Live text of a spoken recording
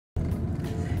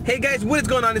Hey guys, what is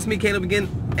going on? It's me, Caleb again,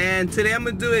 and today I'm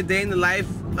gonna do a day in the life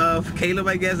of Caleb,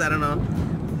 I guess. I don't know.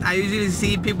 I usually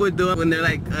see people do it when they're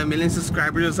like 1 million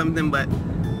subscribers or something, but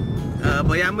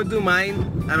yeah, I'm gonna do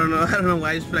mine. I don't know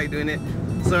why I just feel like doing it.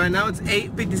 So right now it's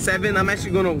 8:57. I'm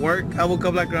actually going to work. I woke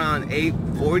up like around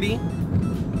 8:40.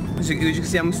 As you can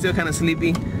see, I'm still kind of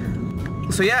sleepy.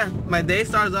 So yeah, my day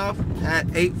starts off at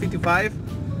 8:55.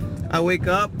 I wake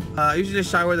up. I usually just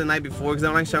shower the night before because I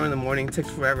don't like showering in the morning. It takes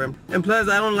forever. And plus,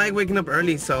 I don't like waking up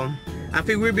early, so I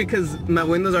feel weird because my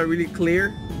windows are really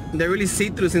clear. They're really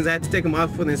see-through since I had to take them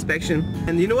off for the inspection.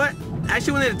 And you know what? I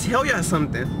actually wanted to tell y'all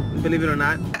something, believe it or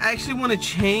not. I actually want to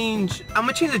change. I'm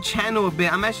gonna change the channel a bit.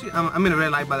 I'm in a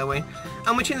red light, by the way.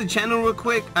 I'm gonna change the channel real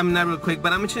quick. I'm not real quick,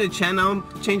 but I'm gonna change the channel,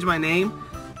 change my name.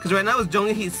 Because right now it's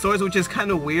Jungle Heat Source, which is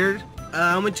kind of weird.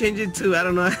 I'm gonna change it to, I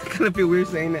don't know, I kind of feel weird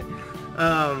saying that.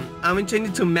 I'm gonna change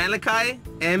it to Malaki,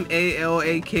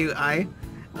 M-A-L-A-K-I.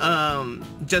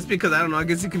 Just because, I don't know, I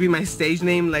guess it could be my stage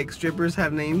name, like strippers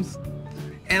have names.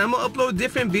 And I'm gonna upload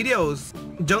different videos.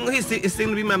 Jungle Heat is still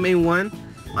gonna be my main one.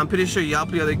 I'm pretty sure y'all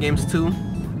play other games too.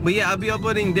 But yeah, I'll be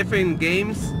uploading different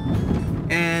games.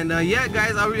 And yeah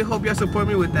guys, I really hope y'all support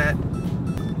me with that.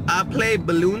 I play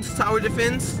Balloons Tower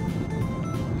Defense.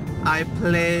 I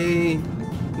play,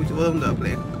 which one do I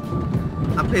play?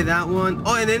 I play that one.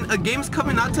 Oh, and then a game's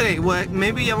coming out today. Well,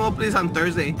 maybe I'm gonna play this on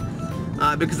Thursday,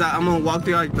 because I'm gonna walk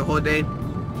through like the whole day.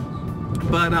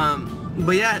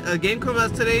 But yeah, a game comes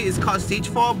out today. It's called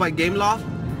Siegefall by Loft.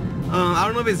 I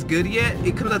don't know if it's good yet.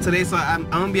 It comes out today, so I'm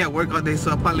gonna be at work all day,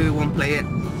 so I probably won't play it.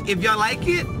 If y'all like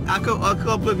it, I could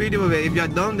upload a video of it. If y'all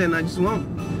don't, then I just won't.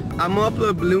 I'm gonna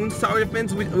upload Balloons Tower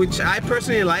Defense, which I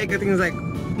personally like. I think it's like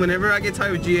whenever I get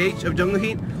tired of GH, of Jungle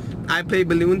Heat, I play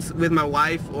Balloons with my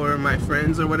wife or my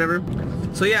friends or whatever.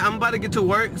 So yeah, I'm about to get to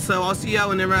work, so I'll see y'all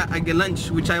whenever I get lunch,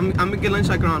 which I'm gonna get lunch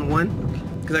like around 1,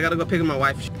 because I gotta go pick up my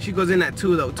wife. She goes in at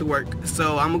 2 though to work,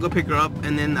 so I'm gonna go pick her up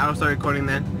and then I'll start recording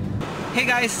then. Hey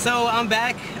guys, so I'm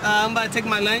back. I'm about to take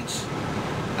my lunch.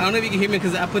 I don't know if you can hear me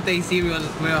because I put the AC real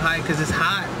high because it's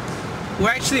hot.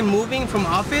 We're actually moving from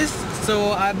office,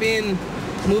 so I've been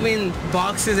moving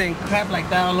boxes and crap like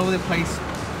that all over the place.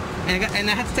 And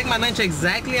I had to take my lunch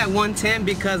exactly at 1:10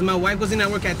 because my wife was in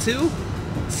at work at 2.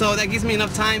 So that gives me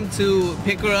enough time to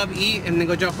pick her up, eat, and then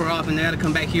go drop her off, and then I gotta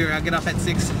come back here. I'll get off at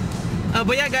 6.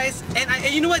 But yeah guys,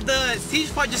 and you know what, the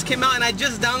Siegefall just came out and I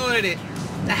just downloaded it.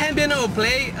 I hadn't been able to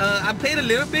play. I played a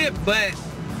little bit, but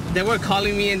they were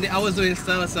calling me and I was doing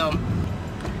stuff,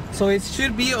 so it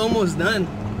should be almost done.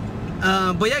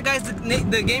 But yeah guys,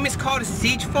 the game is called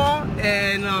Siegefall,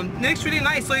 and it looks really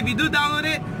nice. So if you do download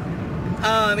it,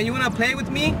 and you want to play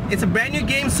with me, it's a brand new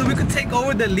game, so we could take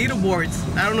over the leaderboards.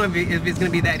 I don't know if it's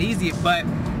gonna be that easy, but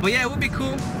yeah, it would be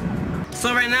cool.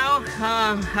 So right now,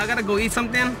 I gotta go eat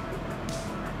something.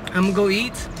 I'm gonna go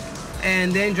eat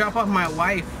and then drop off my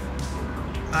wife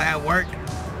at work.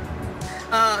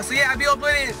 So yeah, I'll be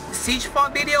uploading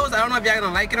Siegefall videos. I don't know if y'all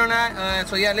gonna like it or not.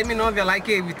 So yeah, let me know if y'all like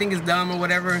it, if you think it's dumb or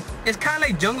whatever. It's kind of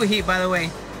like Jungle Heat, by the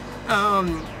way.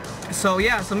 So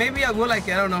yeah, so maybe I will like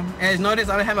it, I don't know. As notice,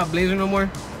 I don't have my blazer no more.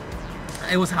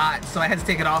 It was hot, so I had to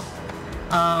take it off.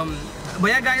 But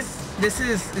yeah guys, this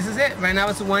is it. Right now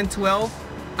it's 1:12.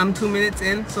 I'm 2 minutes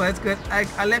in, so that's good.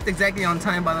 I left exactly on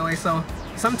time, by the way. So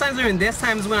sometimes during this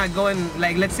times when I go and,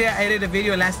 like, let's say I edited a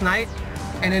video last night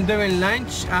and then during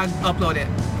lunch I upload it.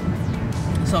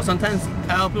 So sometimes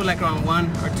I upload like around 1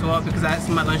 or 12 because that's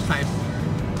my lunch time.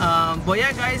 But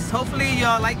yeah guys, hopefully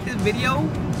y'all like this video,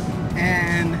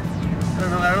 and I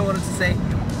don't know what else to say.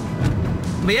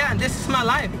 But yeah, this is my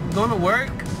life. Going to work,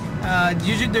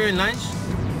 usually during lunch,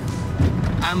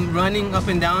 I'm running up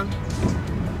and down.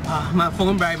 My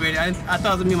phone vibrated. I thought it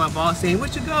was gonna be my boss saying,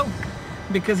 "Where'd you go?"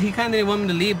 Because he kind of didn't want me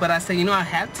to leave, but I said, you know, I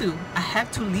have to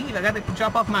leave. I got to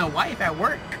drop off my wife at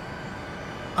work.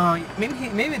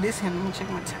 Maybe it is him. Let me check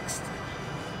my text.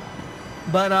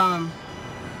 But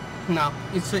no,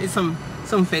 it's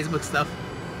some Facebook stuff.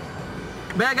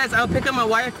 But yeah guys, I'll pick up my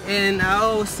wife and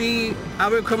I'll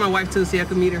record my wife too, see I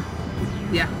can meet her.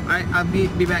 Yeah, alright, I'll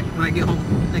be back when I get home,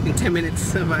 like in 10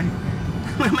 minutes. Bye.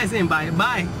 What am I saying? Bye.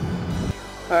 Bye.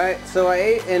 Alright, so I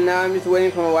ate and now I'm just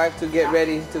waiting for my wife to get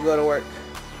ready to go to work.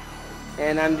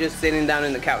 And I'm just sitting down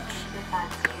in the couch.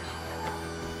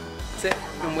 That's it.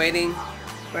 I'm waiting.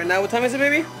 Right now, what time is it,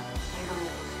 baby?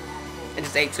 I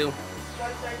just ate too.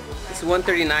 It's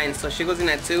 1:39, so she goes in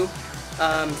at 2.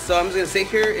 So I'm just gonna sit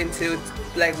here until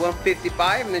like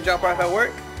 1:55 and then drop her off at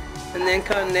work, and then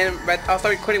I'll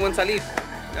start recording once I leave.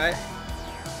 Alright?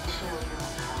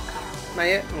 Not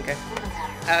yet? Okay.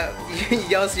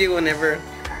 Y'all see whenever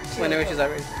she's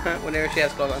already, whenever she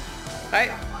has clothes on.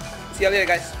 Alright? See y'all later,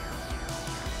 guys.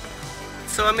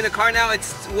 so I'm in the car now.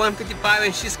 It's 1:55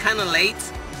 and she's kind of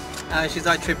late. She's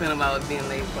all tripping about being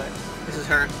late, but this is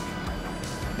her.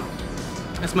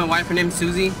 That's my wife. Her name's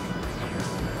Susie.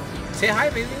 Say hi,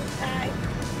 baby. Hi.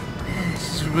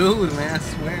 She's rude, man. I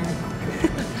swear.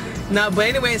 No, but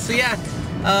anyway, so yeah,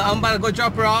 I'm about to go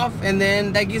drop her off, and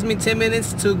then that gives me 10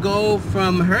 minutes to go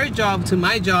from her job to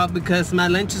my job because my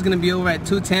lunch is gonna be over at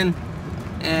 2:10.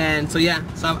 And so yeah,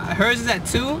 so hers is at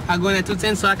 2. I go in at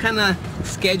 2:10, so I kind of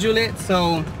schedule it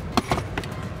so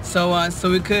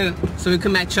we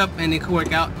could match up and it could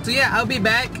work out. So yeah, I'll be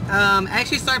back. I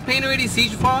actually started playing already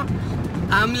Siegefall.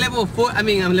 I'm level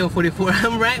 44.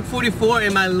 I'm rank 44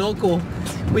 in my local,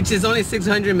 which is only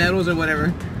 600 medals or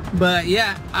whatever. But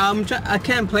yeah, I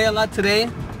can't play a lot today,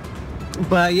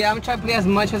 but yeah, I'm trying to play as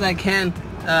much as I can.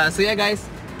 So yeah, guys,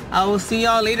 I will see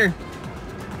y'all later.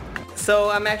 So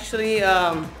I'm actually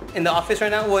in the office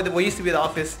right now. Well, what used to be the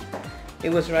office.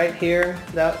 It was right here.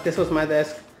 This was my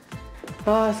desk.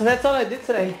 So that's all I did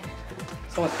today.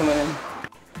 Someone's coming in.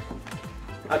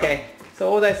 Okay,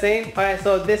 so what was I saying? Alright,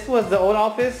 so this was the old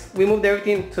office. We moved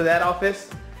everything to that office.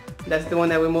 That's the one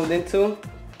that we moved into.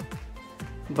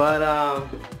 But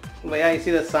yeah, you see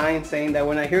the sign saying that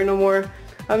we're not here no more.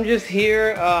 I'm just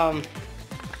here, I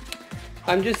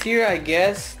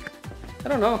guess. I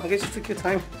don't know, I guess just took your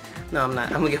time. No, I'm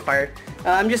not, I'm gonna get fired.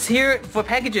 I'm just here for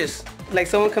packages. Like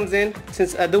someone comes in,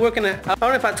 since I do work in I don't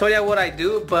know if I told you what I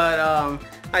do, but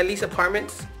I lease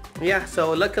apartments. Yeah,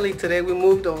 so luckily today we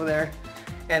moved over there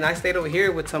and I stayed over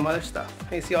here with some other stuff.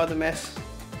 You see all the mess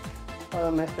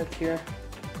that's here.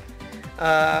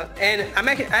 And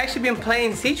I actually been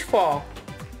playing Siegefall.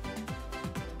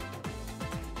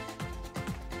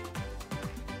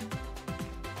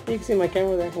 You can see my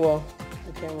camera there. Well,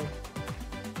 the camera.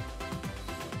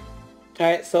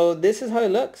 Alright, so this is how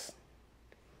it looks.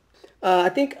 I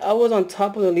think I was on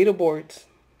top of the leaderboards.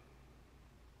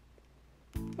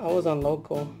 I was on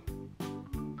local.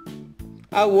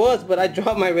 I was, but I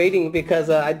dropped my rating because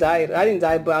I died. I didn't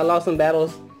die, but I lost some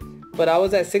battles. But I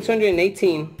was at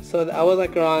 618, so I was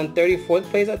like around 34th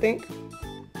place, I think.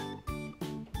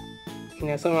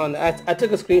 Yeah, somewhere around that. I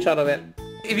took a screenshot of it.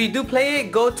 If you do play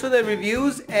it, go to the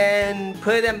reviews and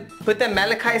put that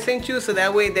Malaki sent you, so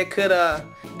that way they could I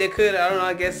don't know,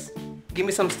 I guess give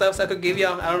me some stuff so I could give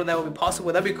y'all. I don't know if that would be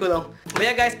possible. That'd be cool though. But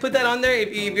yeah, guys, put that on there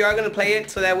if you are gonna play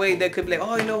it, so that way they could be like,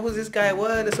 oh, you know, who's this guy?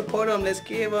 What? Let's support him. Let's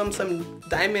give him some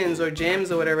diamonds or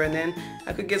gems or whatever, and then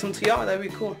I could give some to y'all. That'd be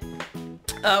cool.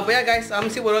 But yeah, guys, I'm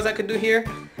gonna see what else I could do here.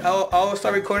 I'll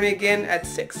start recording again at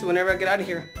 6 whenever I get out of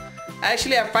here.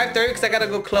 Actually at 5:30 because I gotta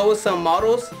go close some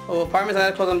models of apartments. I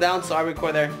gotta close them down, so I'll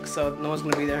record there, so no one's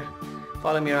gonna be there.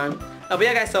 Follow me around. But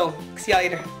yeah, guys, so see y'all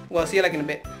later. Well, see you like in a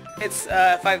bit. It's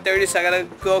 5:30, so I gotta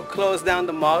go close down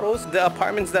the models, the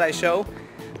apartments that I show,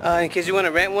 in case you want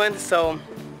to rent one. So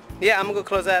yeah, I'm gonna go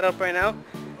close that up right now.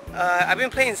 I've been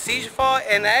playing Siegefall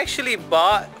and I actually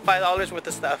bought $5 worth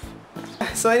of stuff.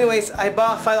 So anyways, I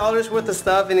bought $5 worth of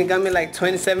stuff and it got me like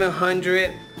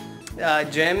 2,700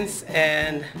 gems.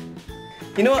 And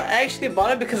you know what, I actually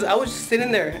bought it because I was just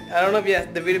sitting there. I don't know if you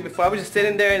had the video before. I was just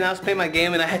sitting there and I was playing my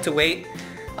game and I had to wait.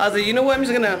 I was like, you know what, I'm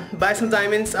just gonna buy some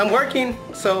diamonds. I'm working,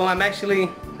 so I'm actually,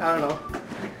 I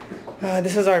don't know.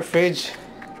 This is our fridge.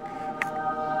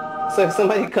 So if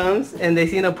somebody comes and they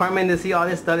see an apartment, they see all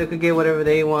this stuff, they could get whatever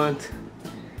they want.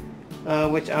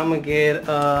 Which I'm gonna get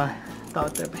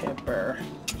Dr. Pepper.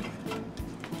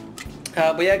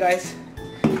 But yeah, guys.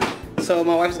 So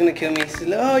my wife's gonna kill me. She's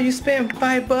like, oh, you spent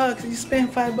 $5. You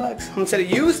spent $5. I'm gonna say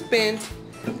you spent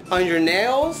on your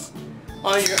nails,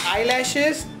 on your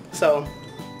eyelashes. So,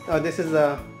 this is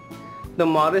the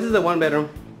model. This is the 1-bedroom.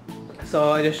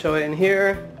 So I just show it in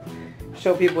here.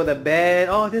 Show people the bed.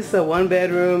 Oh, this is a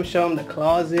 1-bedroom. Show them the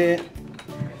closet.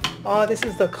 Oh, this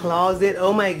is the closet.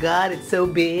 Oh my God, it's so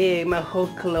big. My whole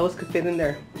clothes could fit in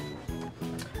there.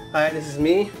 Alright, this is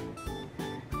me.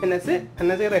 And that's it. And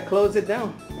that's it. I close it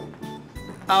down.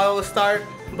 I'll start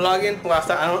vlogging. Well,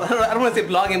 I don't want to say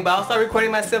vlogging, but I'll start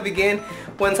recording myself again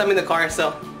once I'm in the car.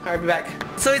 So I'll be back.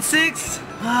 So it's 6.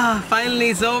 Finally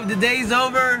it's over. The day's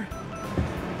over.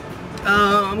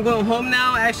 I'm going home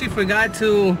now. I actually forgot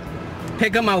to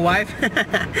pick up my wife.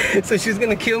 So she's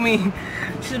gonna kill me.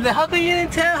 She's like, how come you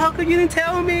didn't tell? How come you didn't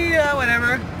tell me?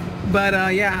 Whatever.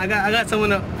 But yeah, I got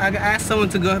someone. I asked someone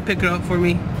to go pick her up for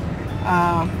me.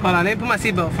 Hold on, let me put my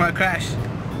seatbelt before I crash.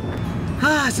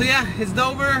 So yeah, it's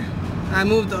over. I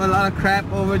moved a lot of crap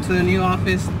over to the new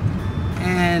office,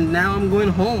 and now I'm going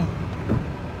home.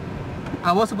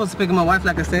 I was supposed to pick up my wife,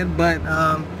 like I said, but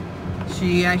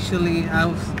she actually,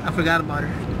 I forgot about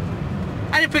her.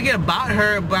 I didn't forget about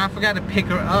her, but I forgot to pick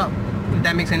her up, if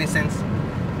that makes any sense.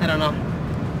 I don't know.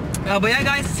 But yeah,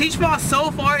 guys, Siegefall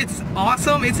so far, it's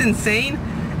awesome. It's insane.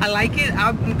 I like it.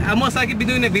 I most likely be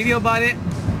doing a video about it.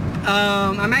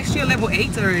 I'm actually at level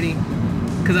 8 already.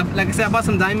 Because, like I said, I bought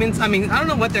some diamonds. I mean, I don't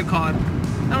know what they're called.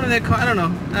 I don't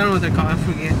know what they're called. I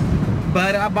forget.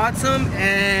 But I bought some,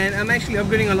 and I'm actually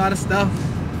upgrading a lot of stuff.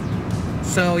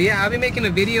 So yeah, I'll be making a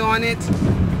video on it.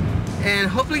 And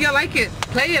hopefully y'all like it.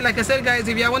 Play it. Like I said, guys,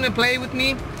 if y'all want to play with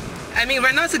me. I mean,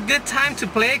 right now it's a good time to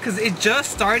play because it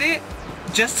just started.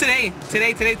 Just today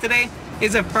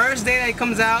is the first day that it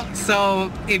comes out.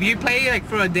 So if you play like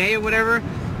for a day or whatever,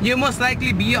 you'll most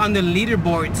likely be on the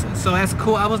leaderboards. So that's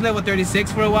cool. I was level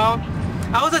 36 for a while.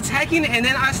 I was attacking and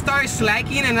then I started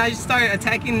slacking and I just started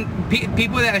attacking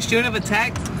people that I shouldn't have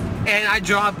attacked, and I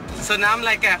dropped. So now I'm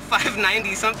like at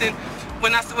 590 something.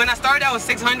 When I started I was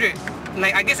 600.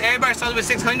 Like I guess everybody started with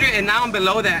 600 and now I'm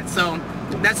below that. So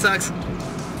that sucks.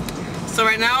 So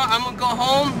right now I'm gonna go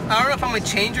home. I don't know if I'm gonna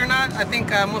change or not. I think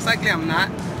most likely I'm not.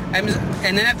 And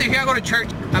then after here I go to church.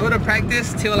 I go to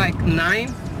practice till like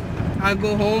 9. I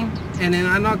go home and then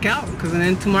I knock out. Cause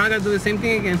then tomorrow I gotta do the same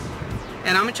thing again.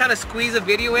 And I'm gonna try to squeeze a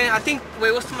video in. I think,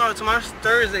 wait, what's tomorrow? Tomorrow's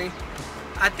Thursday.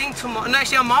 I think tomorrow, no,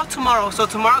 actually I'm off tomorrow. So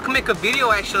tomorrow I can make a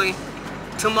video actually.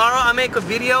 Tomorrow I'll make a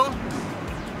video.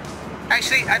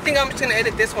 Actually, I think I'm just gonna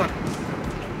edit this one.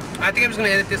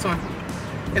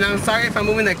 And I'm sorry if I'm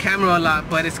moving the camera a lot,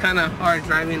 but it's kind of hard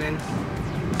driving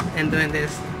and doing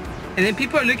this. And then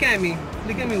people are looking at me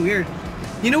weird.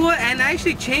 You know what? And I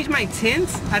actually changed my tint.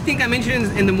 I think I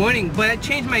mentioned in the morning, but I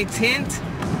changed my tint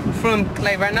from,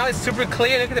 like right now it's super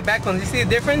clear. Look at the background. You see the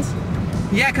difference?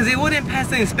 Yeah, because it wouldn't pass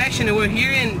the inspection. And we're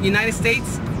here in United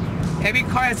States. Every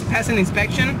car has to pass an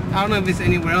inspection. I don't know if it's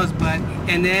anywhere else, but,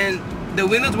 and then the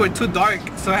windows were too dark,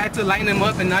 so I had to lighten them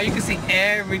up, and now you can see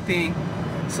everything.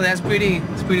 So that's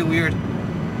it's pretty weird.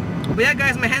 But yeah,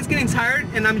 guys, my hand's getting tired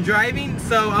and I'm driving,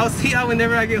 so I'll see y'all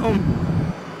whenever I get home.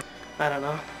 I don't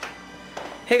know.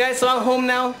 Hey guys, so I'm home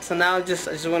now. So now I just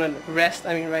want to rest.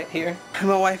 I mean, right here.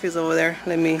 My wife is over there.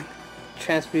 Let me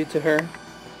transfer you to her.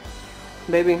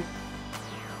 Baby.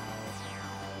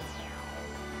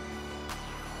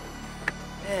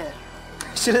 Man,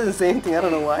 she doesn't say anything. I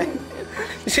don't know why.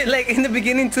 She, like in the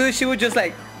beginning too, she would just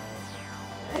like,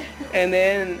 and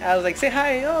then I was like, say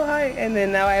hi, oh hi, and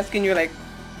then now asking you like,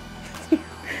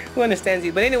 who understands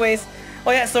you? But anyways,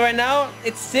 oh yeah, so right now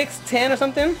it's 6:10 or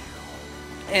something,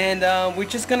 and we're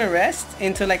just gonna rest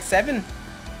until like 7.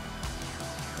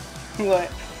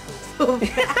 What?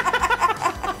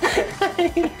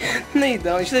 No you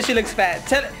don't. She said she looks fat.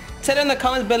 Tell her in the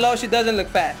comments below she doesn't look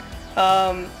fat.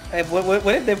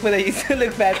 What if they put that you still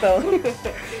look fat though?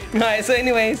 Alright, so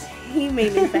anyways. He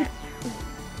made me fat.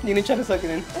 You need to try to suck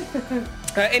it in.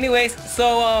 Alright, anyways,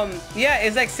 so yeah,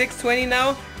 it's like 6:20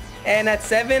 now, and at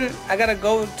 7 I gotta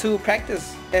go to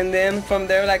practice, and then from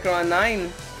there like around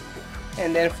 9,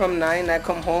 and then from 9 I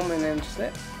come home and then just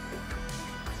it.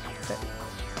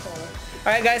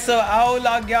 Alright guys, so I'll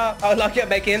log y'all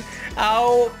back in.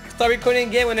 I'll start recording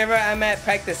again whenever I'm at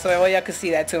practice, so y'all can see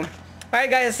that too.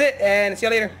 Alright guys, that's it, and see you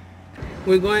later.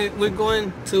 We're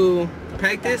going to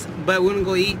practice, but we're gonna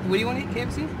go eat. What do you want to eat?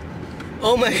 KFC?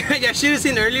 Oh my god, y'all should have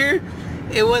seen earlier.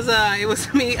 It was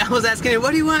me. I was asking her,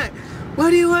 what do you want?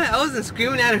 What do you want? I wasn't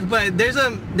screaming at her, but there's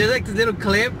like this little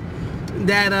clip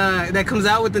that comes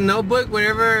out with the Notebook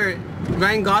wherever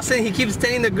Ryan Gosling, he keeps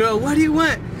telling the girl, what do you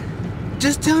want?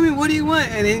 Just tell me, what do you want?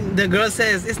 And then the girl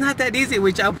says, it's not that easy,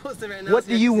 which I'll post it right now. What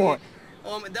do you want?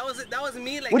 That was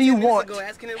me like what do you want? ago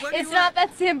asking her, what do you want? It's not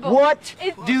that simple. What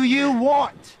do you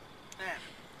want?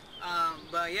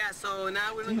 But yeah, so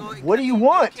now we're gonna go. What do you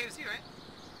want? KFC, right?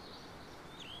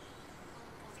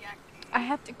 I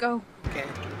have to go. Okay.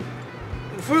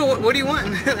 What do you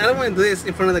want? I don't want to do this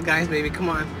in front of the guys, baby. Come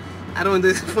on. I don't want to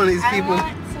do this in front of these people.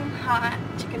 I want some hot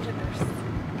chicken tenders.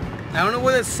 I don't know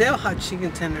where to sell hot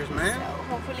chicken tenders, man. So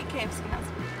hopefully KFC has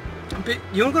them. But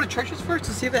you want to go to Church's first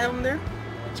to see if they have them there?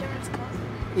 Whichever is closer.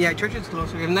 Yeah, Church's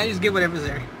closer. If not, just get whatever's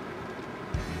there.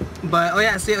 But oh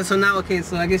yeah, so now okay,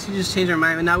 so I guess you just changed her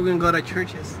mind, and now we're gonna go to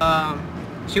Church's.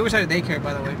 She works at a daycare,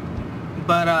 by the way.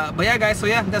 But yeah, guys. So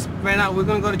yeah, that's right now. We're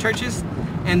gonna go to Church's,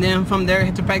 and then from there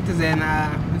head to practice, and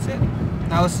that's it.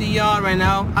 I will see y'all right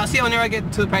now. I'll see y'all whenever I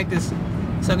get to the practice,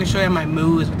 so I can show you my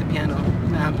moves with the piano.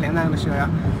 Nah, I'm playing. I'm not gonna show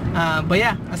y'all. But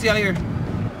yeah, I'll see y'all here.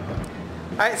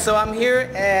 All right, so I'm here,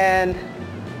 and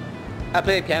I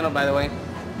play the piano, by the way.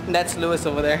 And that's Lewis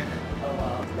over there. Oh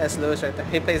wow. That's Lewis right there.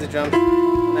 He plays the drums,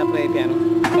 and I play the piano.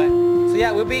 But so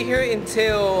yeah, we'll be here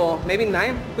until maybe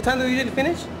 9. What time do we usually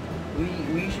finish? We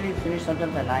usually finish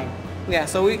sometimes at 9. Yeah,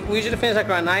 so we usually finish like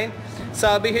around 9. So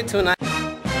I'll be here till 9.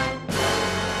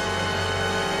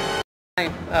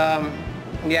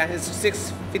 Yeah, it's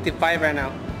 6:55 right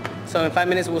now. So in 5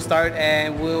 minutes we'll start,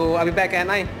 and I'll be back at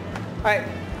 9. All right.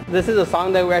 This is a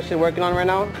song that we're actually working on right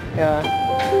now.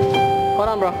 Hold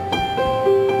on, bro.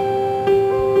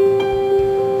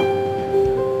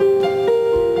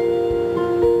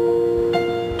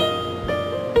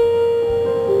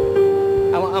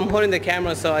 I'm holding the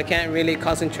camera, so I can't really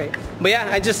concentrate. But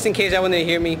yeah, just in case I want to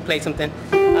hear me play something.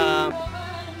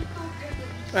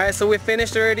 Alright, so we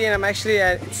finished already, and I'm actually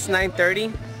it's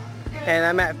 9:30, and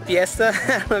I'm at Fiesta.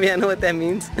 I don't know if you know what that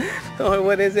means, or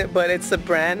what is it, but it's a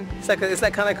brand. It's like kind of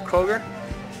like a Kroger,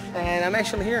 and I'm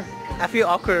actually here. I feel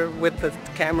awkward with the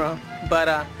camera, but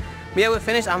yeah, we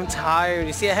finished. I'm tired.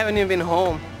 You see, I haven't even been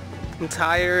home. I'm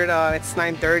tired. It's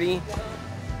 9:30.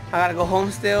 I gotta go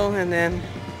home still, and then,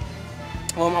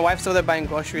 well, my wife's over there buying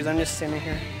groceries. I'm just sitting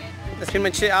here. That's pretty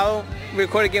much it. I'll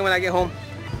record again when I get home.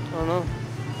 I don't know.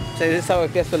 So this is how a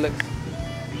Fiesta looks.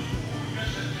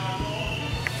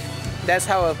 That's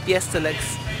how a Fiesta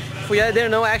looks. For you that didn't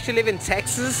know, I actually live in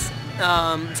Texas.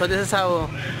 So this is how,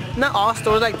 not all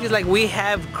stores like this, like we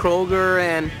have Kroger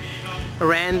and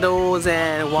Randall's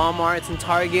and Walmart's and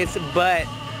Target's, but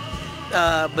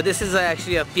this is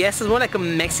actually a Fiesta. It's more like a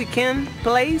Mexican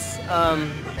place.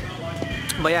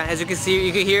 But yeah, as you can see,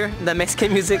 you can hear the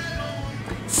Mexican music.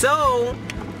 So,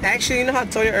 actually, you know how I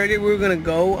told you earlier we were gonna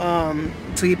go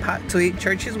to eat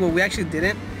churches? Well, we actually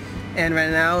didn't. And right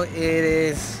now it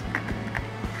is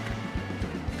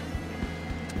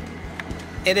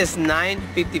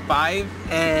 9:55,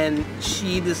 and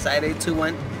she decided to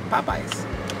want Popeyes.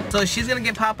 So she's gonna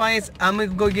get Popeyes. I'm gonna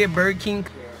go get Burger King.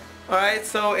 All right,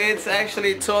 so it's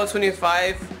actually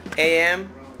 12:25 a.m.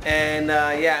 and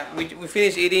yeah, we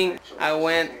finished eating. I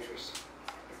went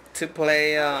to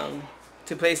play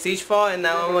Siegefall, and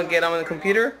now I'm gonna get on the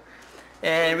computer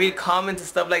and read comments and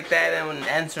stuff like that, and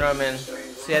answer them. And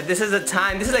so yeah, this is the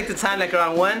time. This is like the time, like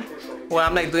around 1, where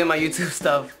I'm like doing my YouTube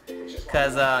stuff,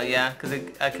 cause yeah, cause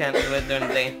I can't do it during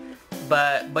the day.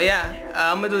 But yeah,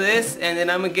 I'm gonna do this, and then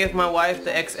I'm gonna give my wife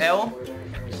the XL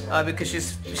because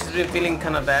she's been feeling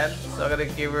kind of bad. So I gotta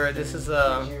give her. This is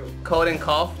cold and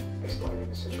cough.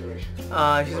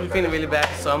 She's been feeling really bad,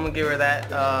 so I'm gonna give her that.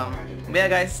 But yeah,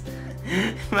 guys.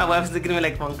 My wife's looking at me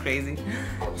like I'm crazy.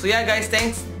 So yeah, guys,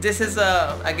 thanks. This is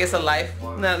I guess a life,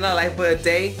 not a life, but a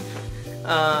day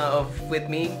with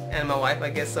me and my wife. I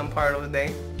guess some part of the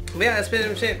day. But yeah, that's pretty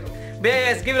much it. But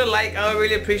yeah, guys, give it a like. I would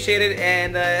really appreciate it.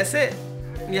 And that's it.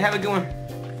 You have a good one.